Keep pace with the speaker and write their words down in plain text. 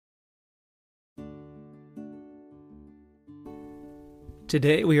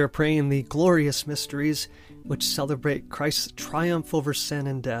Today we are praying the glorious mysteries which celebrate Christ's triumph over sin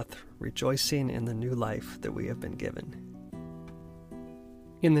and death, rejoicing in the new life that we have been given.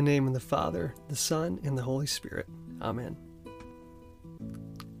 In the name of the Father, the Son, and the Holy Spirit. Amen.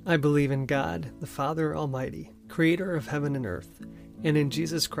 I believe in God, the Father Almighty, creator of heaven and earth, and in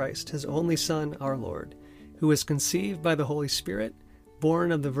Jesus Christ, his only Son, our Lord, who was conceived by the Holy Spirit,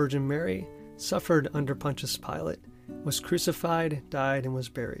 born of the Virgin Mary, suffered under Pontius Pilate, was crucified, died, and was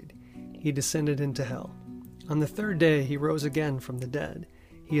buried. He descended into hell. On the third day he rose again from the dead.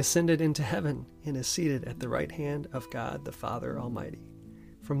 He ascended into heaven and is seated at the right hand of God the Father Almighty.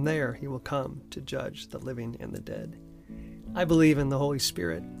 From there he will come to judge the living and the dead. I believe in the Holy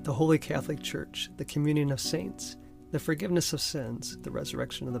Spirit, the Holy Catholic Church, the communion of saints, the forgiveness of sins, the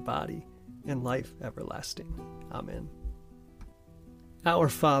resurrection of the body, and life everlasting. Amen. Our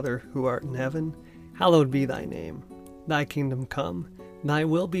Father, who art in heaven, hallowed be thy name. Thy kingdom come, thy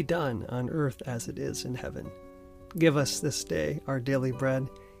will be done on earth as it is in heaven. Give us this day our daily bread,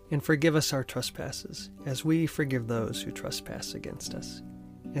 and forgive us our trespasses, as we forgive those who trespass against us.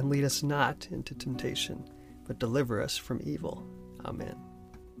 And lead us not into temptation, but deliver us from evil. Amen.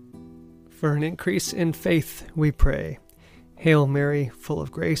 For an increase in faith, we pray. Hail Mary, full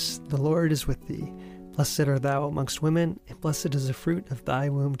of grace, the Lord is with thee. Blessed art thou amongst women, and blessed is the fruit of thy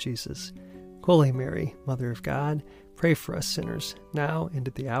womb, Jesus. Holy Mary, Mother of God, pray for us sinners, now and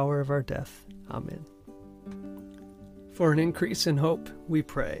at the hour of our death. Amen. For an increase in hope, we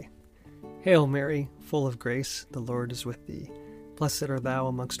pray. Hail Mary, full of grace, the Lord is with thee. Blessed art thou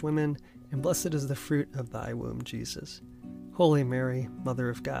amongst women, and blessed is the fruit of thy womb, Jesus. Holy Mary, Mother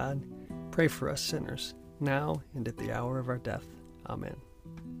of God, pray for us sinners, now and at the hour of our death. Amen.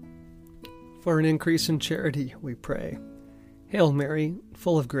 For an increase in charity, we pray. Hail Mary,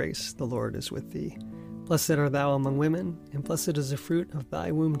 full of grace, the Lord is with thee. Blessed art thou among women, and blessed is the fruit of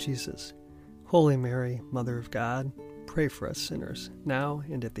thy womb, Jesus. Holy Mary, Mother of God, pray for us sinners, now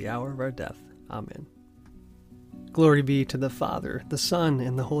and at the hour of our death. Amen. Glory be to the Father, the Son,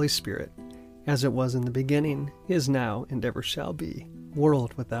 and the Holy Spirit, as it was in the beginning, is now, and ever shall be,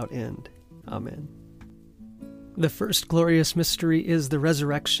 world without end. Amen. The first glorious mystery is the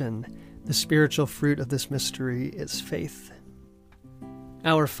resurrection. The spiritual fruit of this mystery is faith.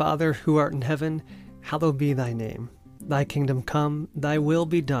 Our Father, who art in heaven, hallowed be thy name. Thy kingdom come, thy will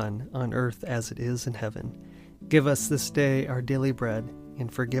be done, on earth as it is in heaven. Give us this day our daily bread,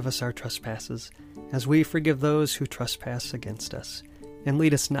 and forgive us our trespasses, as we forgive those who trespass against us. And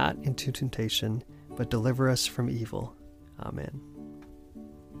lead us not into temptation, but deliver us from evil. Amen.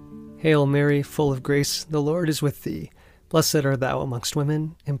 Hail Mary, full of grace, the Lord is with thee. Blessed art thou amongst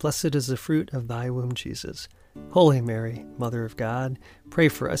women, and blessed is the fruit of thy womb, Jesus. Holy Mary, Mother of God, pray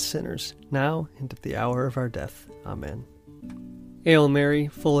for us sinners, now and at the hour of our death. Amen. Hail Mary,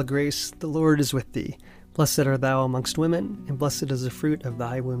 full of grace, the Lord is with thee. Blessed art thou amongst women, and blessed is the fruit of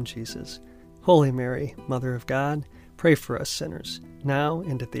thy womb, Jesus. Holy Mary, Mother of God, pray for us sinners, now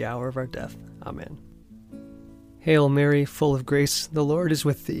and at the hour of our death. Amen. Hail Mary, full of grace, the Lord is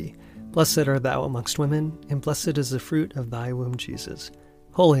with thee. Blessed art thou amongst women, and blessed is the fruit of thy womb, Jesus.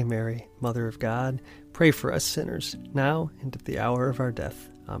 Holy Mary, Mother of God, pray for us sinners, now and at the hour of our death.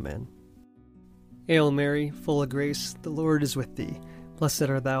 Amen. Hail Mary, full of grace, the Lord is with thee. Blessed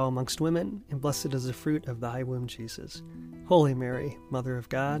art thou amongst women, and blessed is the fruit of thy womb, Jesus. Holy Mary, Mother of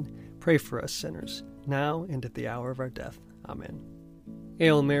God, pray for us sinners, now and at the hour of our death. Amen.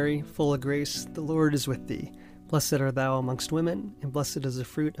 Hail Mary, full of grace, the Lord is with thee. Blessed art thou amongst women, and blessed is the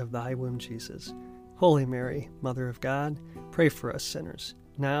fruit of thy womb, Jesus. Holy Mary, Mother of God, pray for us sinners,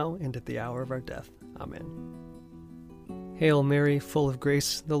 now and at the hour of our death. Amen. Hail Mary, full of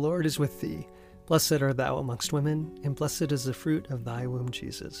grace, the Lord is with thee. Blessed art thou amongst women, and blessed is the fruit of thy womb,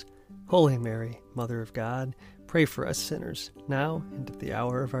 Jesus. Holy Mary, Mother of God, pray for us sinners, now and at the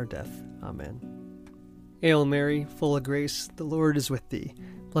hour of our death. Amen. Hail Mary, full of grace, the Lord is with thee.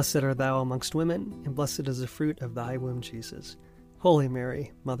 Blessed art thou amongst women, and blessed is the fruit of thy womb, Jesus. Holy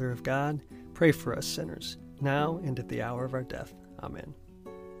Mary, Mother of God, pray for us sinners, now and at the hour of our death. Amen.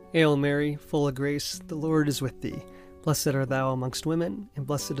 Hail Mary, full of grace, the Lord is with thee. Blessed art thou amongst women, and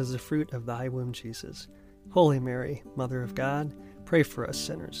blessed is the fruit of thy womb, Jesus. Holy Mary, Mother of God, pray for us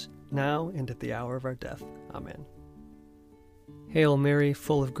sinners, now and at the hour of our death. Amen. Hail Mary,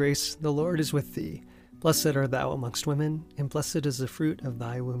 full of grace, the Lord is with thee. Blessed art thou amongst women, and blessed is the fruit of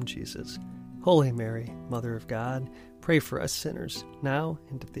thy womb, Jesus. Holy Mary, Mother of God, pray for us sinners, now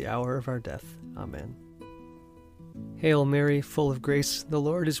and at the hour of our death. Amen. Hail Mary, full of grace, the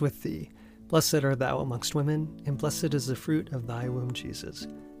Lord is with thee. Blessed art thou amongst women, and blessed is the fruit of thy womb, Jesus.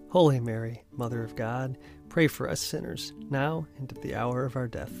 Holy Mary, Mother of God, pray for us sinners, now and at the hour of our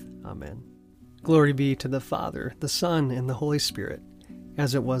death. Amen. Glory be to the Father, the Son, and the Holy Spirit,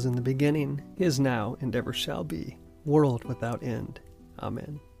 as it was in the beginning, is now, and ever shall be, world without end.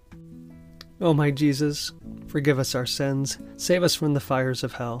 Amen. O my Jesus, forgive us our sins, save us from the fires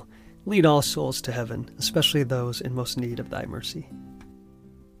of hell, lead all souls to heaven, especially those in most need of thy mercy.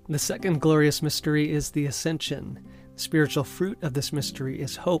 The second glorious mystery is the Ascension. The spiritual fruit of this mystery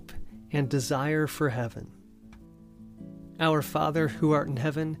is hope and desire for heaven. Our Father, who art in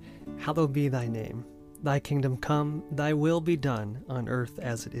heaven, hallowed be thy name. Thy kingdom come, thy will be done, on earth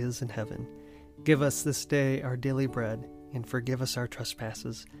as it is in heaven. Give us this day our daily bread, and forgive us our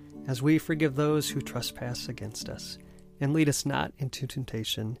trespasses, as we forgive those who trespass against us. And lead us not into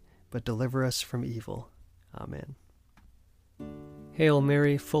temptation, but deliver us from evil. Amen. Hail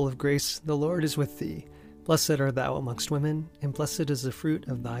Mary, full of grace, the Lord is with thee. Blessed art thou amongst women, and blessed is the fruit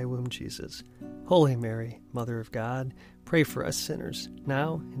of thy womb, Jesus. Holy Mary, Mother of God, pray for us sinners,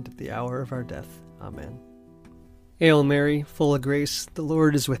 now and at the hour of our death. Amen. Hail Mary, full of grace, the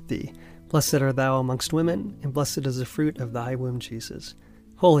Lord is with thee. Blessed art thou amongst women, and blessed is the fruit of thy womb, Jesus.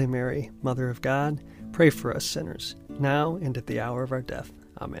 Holy Mary, Mother of God, pray for us sinners, now and at the hour of our death.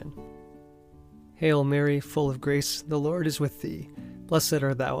 Amen. Hail Mary, full of grace, the Lord is with thee. Blessed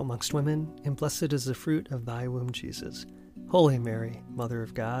art thou amongst women, and blessed is the fruit of thy womb, Jesus. Holy Mary, Mother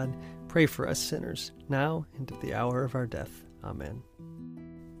of God, pray for us sinners, now and at the hour of our death. Amen.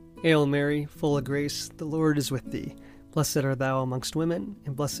 Hail Mary, full of grace, the Lord is with thee. Blessed art thou amongst women,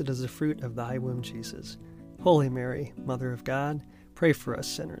 and blessed is the fruit of thy womb, Jesus. Holy Mary, Mother of God, pray for us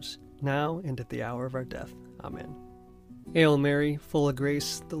sinners, now and at the hour of our death. Amen. Hail Mary, full of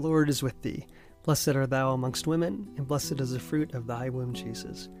grace, the Lord is with thee. Blessed art thou amongst women, and blessed is the fruit of thy womb,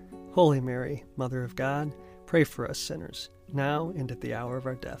 Jesus. Holy Mary, Mother of God, pray for us sinners, now and at the hour of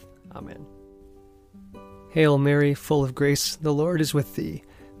our death. Amen. Hail Mary, full of grace, the Lord is with thee.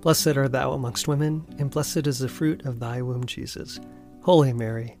 Blessed art thou amongst women, and blessed is the fruit of thy womb, Jesus. Holy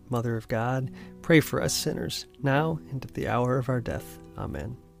Mary, Mother of God, pray for us sinners, now and at the hour of our death.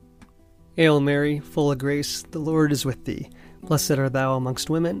 Amen. Hail Mary, full of grace, the Lord is with thee. Blessed art thou amongst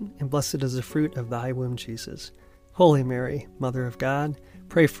women, and blessed is the fruit of thy womb, Jesus. Holy Mary, Mother of God,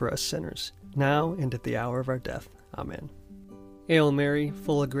 pray for us sinners, now and at the hour of our death. Amen. Hail Mary,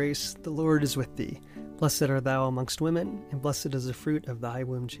 full of grace, the Lord is with thee. Blessed art thou amongst women, and blessed is the fruit of thy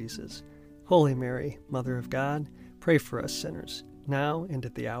womb, Jesus. Holy Mary, Mother of God, pray for us sinners, now and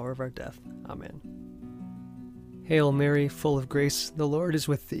at the hour of our death. Amen. Hail Mary, full of grace, the Lord is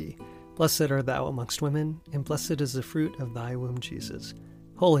with thee. Blessed art thou amongst women, and blessed is the fruit of thy womb, Jesus.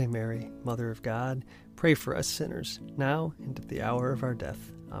 Holy Mary, Mother of God, pray for us sinners, now and at the hour of our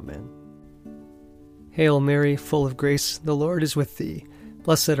death. Amen. Hail Mary, full of grace, the Lord is with thee.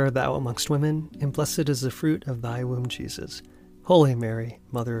 Blessed art thou amongst women, and blessed is the fruit of thy womb, Jesus. Holy Mary,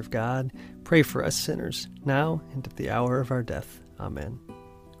 Mother of God, pray for us sinners, now and at the hour of our death. Amen.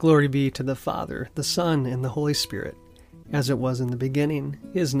 Glory be to the Father, the Son, and the Holy Spirit, as it was in the beginning,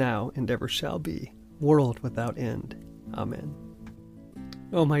 is now, and ever shall be, world without end. Amen.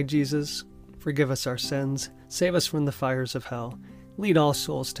 O my Jesus, forgive us our sins, save us from the fires of hell, lead all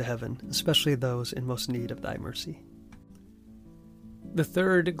souls to heaven, especially those in most need of thy mercy. The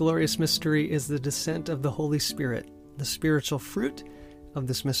third glorious mystery is the descent of the Holy Spirit. The spiritual fruit of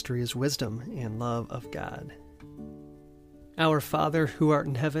this mystery is wisdom and love of God. Our Father, who art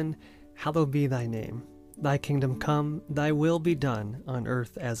in heaven, hallowed be thy name. Thy kingdom come, thy will be done, on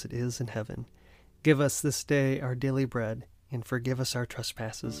earth as it is in heaven. Give us this day our daily bread, and forgive us our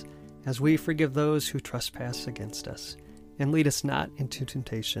trespasses, as we forgive those who trespass against us. And lead us not into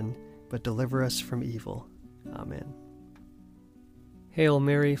temptation, but deliver us from evil. Amen. Hail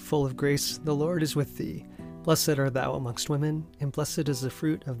Mary, full of grace, the Lord is with thee. Blessed art thou amongst women, and blessed is the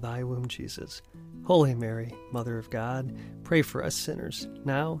fruit of thy womb, Jesus. Holy Mary, Mother of God, pray for us sinners,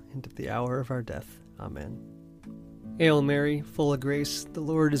 now and at the hour of our death. Amen. Hail Mary, full of grace, the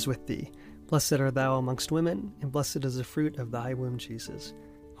Lord is with thee. Blessed art thou amongst women, and blessed is the fruit of thy womb, Jesus.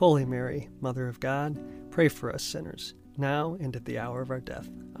 Holy Mary, Mother of God, pray for us sinners, now and at the hour of our death.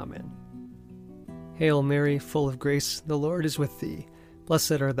 Amen. Hail Mary, full of grace, the Lord is with thee.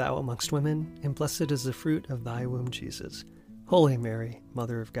 Blessed art thou amongst women, and blessed is the fruit of thy womb, Jesus. Holy Mary,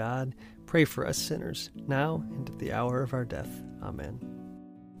 Mother of God, pray for us sinners, now and at the hour of our death. Amen.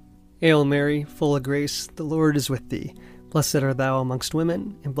 Hail Mary, full of grace, the Lord is with thee. Blessed art thou amongst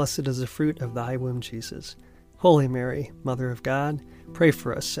women, and blessed is the fruit of thy womb, Jesus. Holy Mary, Mother of God, pray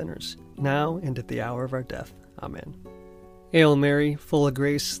for us sinners, now and at the hour of our death. Amen. Hail Mary, full of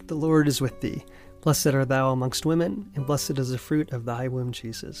grace, the Lord is with thee. Blessed art thou amongst women, and blessed is the fruit of thy womb,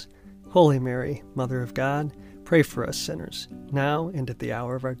 Jesus. Holy Mary, Mother of God, pray for us sinners, now and at the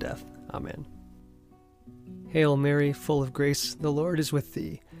hour of our death. Amen. Hail Mary, full of grace, the Lord is with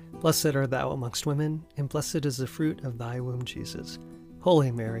thee. Blessed art thou amongst women, and blessed is the fruit of thy womb, Jesus.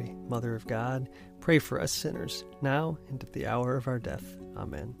 Holy Mary, Mother of God, pray for us sinners, now and at the hour of our death.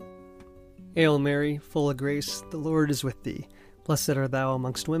 Amen. Hail Mary, full of grace, the Lord is with thee. Blessed art thou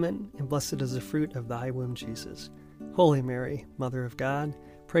amongst women, and blessed is the fruit of thy womb, Jesus. Holy Mary, Mother of God,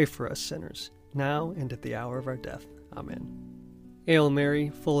 pray for us sinners, now and at the hour of our death. Amen. Hail Mary,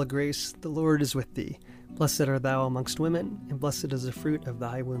 full of grace, the Lord is with thee. Blessed art thou amongst women, and blessed is the fruit of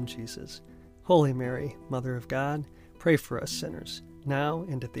thy womb, Jesus. Holy Mary, Mother of God, pray for us sinners, now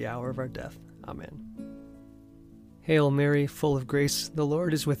and at the hour of our death. Amen. Hail Mary, full of grace, the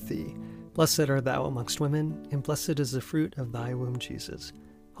Lord is with thee. Blessed art thou amongst women, and blessed is the fruit of thy womb, Jesus.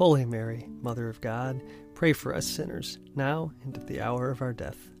 Holy Mary, Mother of God, pray for us sinners, now and at the hour of our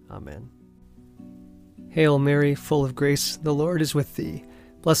death. Amen. Hail Mary, full of grace, the Lord is with thee.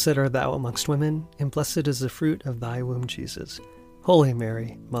 Blessed art thou amongst women, and blessed is the fruit of thy womb, Jesus. Holy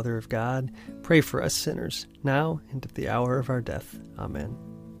Mary, Mother of God, pray for us sinners, now and at the hour of our death. Amen.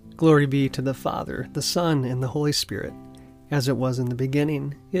 Glory be to the Father, the Son, and the Holy Spirit, as it was in the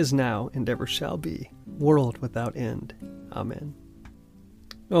beginning, is now, and ever shall be, world without end. Amen.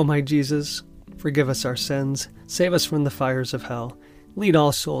 O my Jesus, forgive us our sins, save us from the fires of hell, lead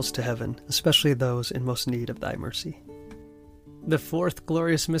all souls to heaven, especially those in most need of thy mercy. The fourth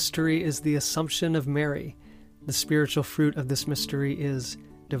glorious mystery is the Assumption of Mary. The spiritual fruit of this mystery is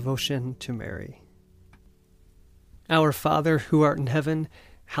devotion to Mary. Our Father, who art in heaven,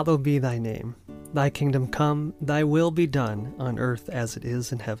 hallowed be thy name. Thy kingdom come, thy will be done, on earth as it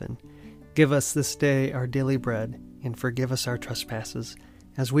is in heaven. Give us this day our daily bread, and forgive us our trespasses,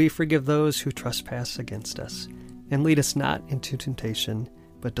 as we forgive those who trespass against us. And lead us not into temptation,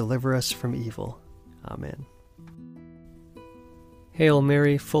 but deliver us from evil. Amen. Hail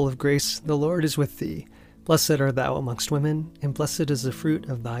Mary, full of grace, the Lord is with thee. Blessed art thou amongst women, and blessed is the fruit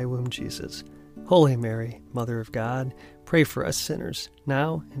of thy womb, Jesus. Holy Mary, Mother of God, pray for us sinners,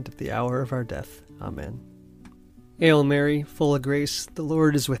 now and at the hour of our death. Amen. Hail Mary, full of grace, the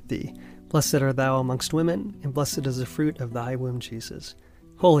Lord is with thee. Blessed art thou amongst women, and blessed is the fruit of thy womb, Jesus.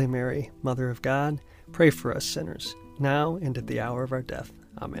 Holy Mary, Mother of God, pray for us sinners, now and at the hour of our death.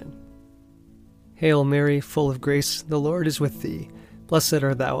 Amen. Hail Mary, full of grace, the Lord is with thee. Blessed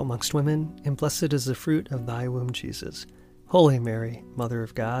art thou amongst women, and blessed is the fruit of thy womb, Jesus. Holy Mary, Mother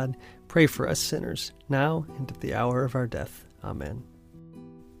of God, pray for us sinners, now and at the hour of our death. Amen.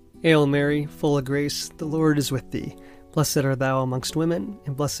 Hail Mary, full of grace, the Lord is with thee. Blessed art thou amongst women,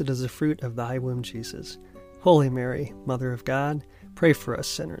 and blessed is the fruit of thy womb, Jesus. Holy Mary, Mother of God, pray for us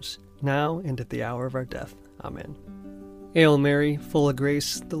sinners, now and at the hour of our death. Amen. Hail Mary, full of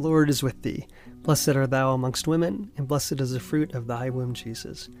grace, the Lord is with thee. Blessed art thou amongst women, and blessed is the fruit of thy womb,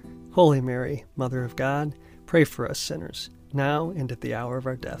 Jesus. Holy Mary, Mother of God, pray for us sinners, now and at the hour of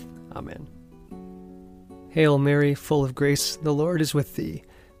our death. Amen. Hail Mary, full of grace, the Lord is with thee.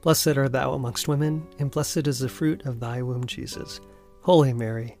 Blessed art thou amongst women, and blessed is the fruit of thy womb, Jesus. Holy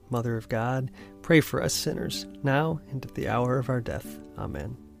Mary, Mother of God, pray for us sinners, now and at the hour of our death.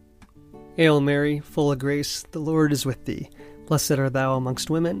 Amen. Hail Mary, full of grace, the Lord is with thee. Blessed art thou amongst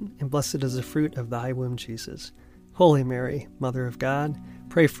women, and blessed is the fruit of thy womb, Jesus. Holy Mary, Mother of God,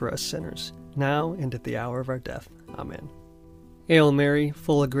 pray for us sinners, now and at the hour of our death. Amen. Hail Mary,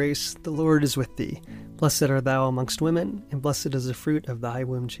 full of grace, the Lord is with thee. Blessed art thou amongst women, and blessed is the fruit of thy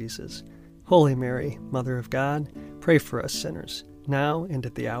womb, Jesus. Holy Mary, Mother of God, pray for us sinners, now and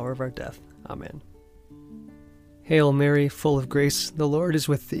at the hour of our death. Amen. Hail Mary, full of grace, the Lord is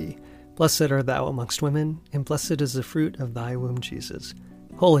with thee. Blessed art thou amongst women, and blessed is the fruit of thy womb, Jesus.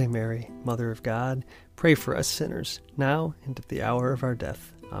 Holy Mary, Mother of God, pray for us sinners, now and at the hour of our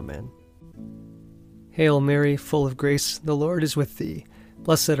death. Amen. Hail Mary, full of grace, the Lord is with thee.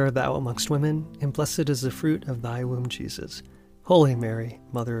 Blessed art thou amongst women, and blessed is the fruit of thy womb, Jesus. Holy Mary,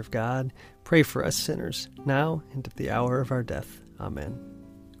 Mother of God, pray for us sinners, now and at the hour of our death. Amen.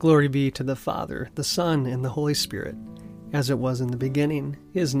 Glory be to the Father, the Son, and the Holy Spirit, as it was in the beginning,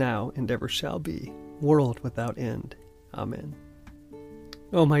 is now, and ever shall be, world without end. Amen.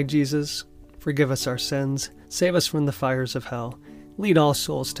 O my Jesus, forgive us our sins, save us from the fires of hell, lead all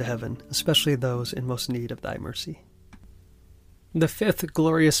souls to heaven, especially those in most need of thy mercy. The fifth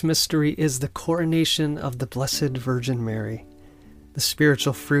glorious mystery is the coronation of the Blessed Virgin Mary. The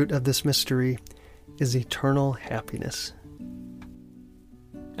spiritual fruit of this mystery is eternal happiness.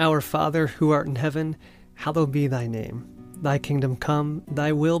 Our Father, who art in heaven, hallowed be thy name. thy kingdom come,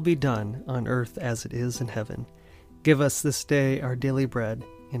 thy will be done on earth as it is in heaven. Give us this day our daily bread,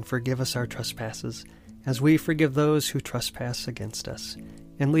 and forgive us our trespasses, as we forgive those who trespass against us.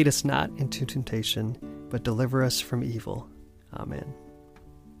 And lead us not into temptation, but deliver us from evil. Amen.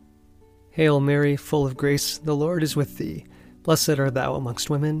 Hail Mary, full of grace, the Lord is with thee. Blessed art thou amongst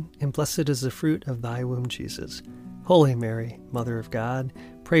women, and blessed is the fruit of thy womb, Jesus. Holy Mary, Mother of God,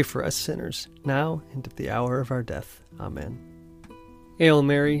 pray for us sinners, now and at the hour of our death. Amen. Hail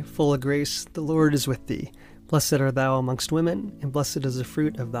Mary, full of grace, the Lord is with thee. Blessed art thou amongst women, and blessed is the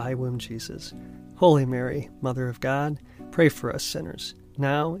fruit of thy womb, Jesus. Holy Mary, Mother of God, pray for us sinners,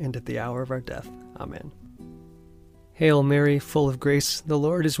 now and at the hour of our death. Amen. Hail Mary, full of grace, the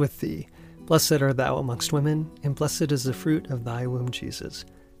Lord is with thee. Blessed art thou amongst women, and blessed is the fruit of thy womb, Jesus.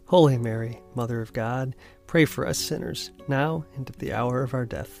 Holy Mary, Mother of God, pray for us sinners, now and at the hour of our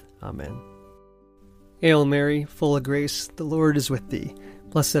death. Amen. Hail Mary, full of grace, the Lord is with thee.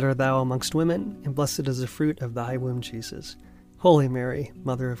 Blessed art thou amongst women, and blessed is the fruit of thy womb, Jesus. Holy Mary,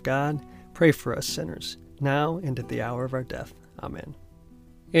 Mother of God, pray for us sinners, now and at the hour of our death. Amen.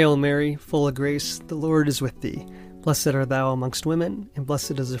 Hail Mary, full of grace, the Lord is with thee. Blessed art thou amongst women, and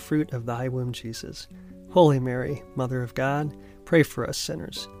blessed is the fruit of thy womb, Jesus. Holy Mary, Mother of God, pray for us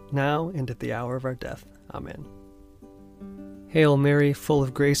sinners, now and at the hour of our death. Amen. Hail Mary, full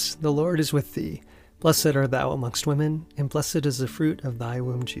of grace, the Lord is with thee. Blessed art thou amongst women, and blessed is the fruit of thy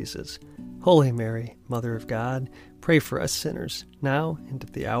womb, Jesus. Holy Mary, Mother of God, pray for us sinners, now and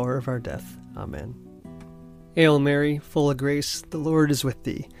at the hour of our death. Amen. Hail Mary, full of grace, the Lord is with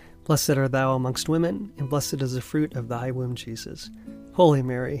thee. Blessed art thou amongst women, and blessed is the fruit of thy womb, Jesus. Holy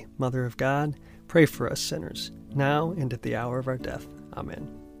Mary, Mother of God, pray for us sinners, now and at the hour of our death. Amen.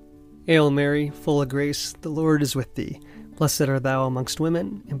 Hail Mary, full of grace, the Lord is with thee. Blessed art thou amongst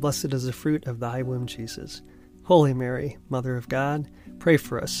women, and blessed is the fruit of thy womb, Jesus. Holy Mary, Mother of God, pray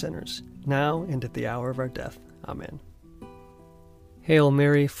for us sinners, now and at the hour of our death. Amen. Hail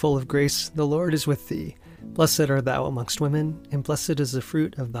Mary, full of grace, the Lord is with thee. Blessed art thou amongst women, and blessed is the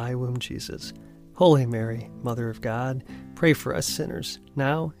fruit of thy womb, Jesus. Holy Mary, Mother of God, pray for us sinners,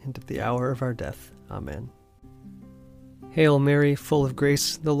 now and at the hour of our death. Amen. Hail Mary, full of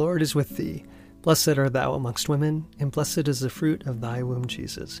grace, the Lord is with thee. Blessed art thou amongst women, and blessed is the fruit of thy womb,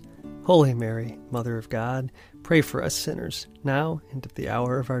 Jesus. Holy Mary, Mother of God, pray for us sinners, now and at the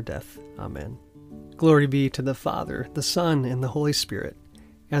hour of our death. Amen. Glory be to the Father, the Son, and the Holy Spirit,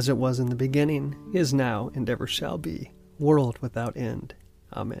 as it was in the beginning, is now, and ever shall be, world without end.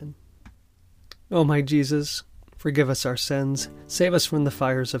 Amen. O my Jesus, forgive us our sins, save us from the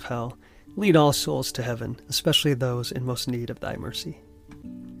fires of hell, lead all souls to heaven, especially those in most need of thy mercy.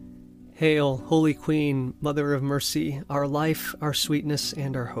 Hail, Holy Queen, Mother of Mercy, our life, our sweetness,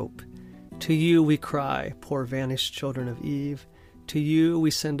 and our hope. To you we cry, poor vanished children of Eve. To you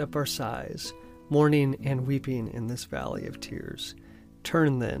we send up our sighs, mourning and weeping in this valley of tears.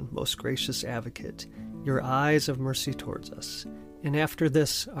 Turn then, most gracious Advocate, your eyes of mercy towards us, and after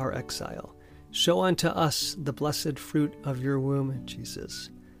this our exile, show unto us the blessed fruit of your womb, Jesus.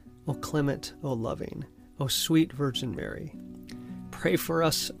 O clement, O loving, O sweet Virgin Mary, pray for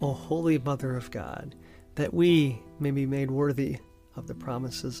us, O Holy Mother of God, that we may be made worthy of the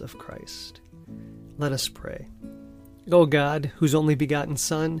promises of Christ. Let us pray. O God, whose only begotten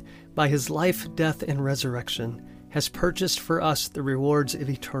Son, by his life, death, and resurrection, has purchased for us the rewards of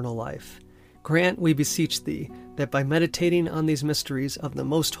eternal life, grant, we beseech thee, that by meditating on these mysteries of the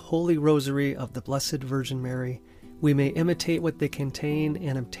most holy Rosary of the Blessed Virgin Mary, we may imitate what they contain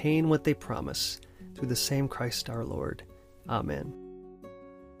and obtain what they promise, through the same Christ our Lord. Amen.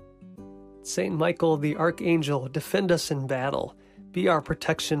 Saint Michael the Archangel, defend us in battle. Be our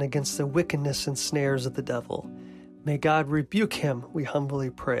protection against the wickedness and snares of the devil. May God rebuke him, we humbly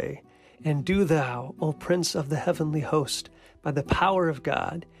pray. And do thou, O Prince of the heavenly host, by the power of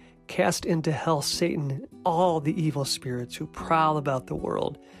God, cast into hell Satan and all the evil spirits who prowl about the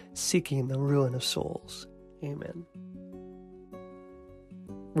world, seeking the ruin of souls. Amen.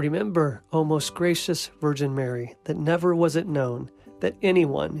 Remember, O most gracious Virgin Mary, that never was it known that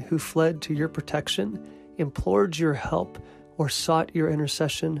anyone who fled to your protection, implored your help, or sought your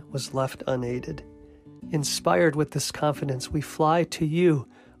intercession was left unaided. Inspired with this confidence, we fly to you,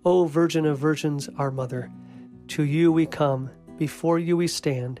 O Virgin of Virgins, our Mother. To you we come, before you we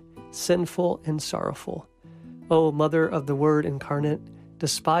stand, sinful and sorrowful. O Mother of the Word incarnate,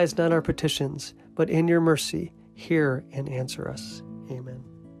 despise not our petitions, but in your mercy hear and answer us. Amen.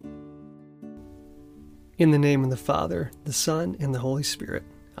 In the name of the Father, the Son, and the Holy Spirit.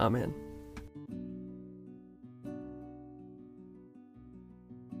 Amen.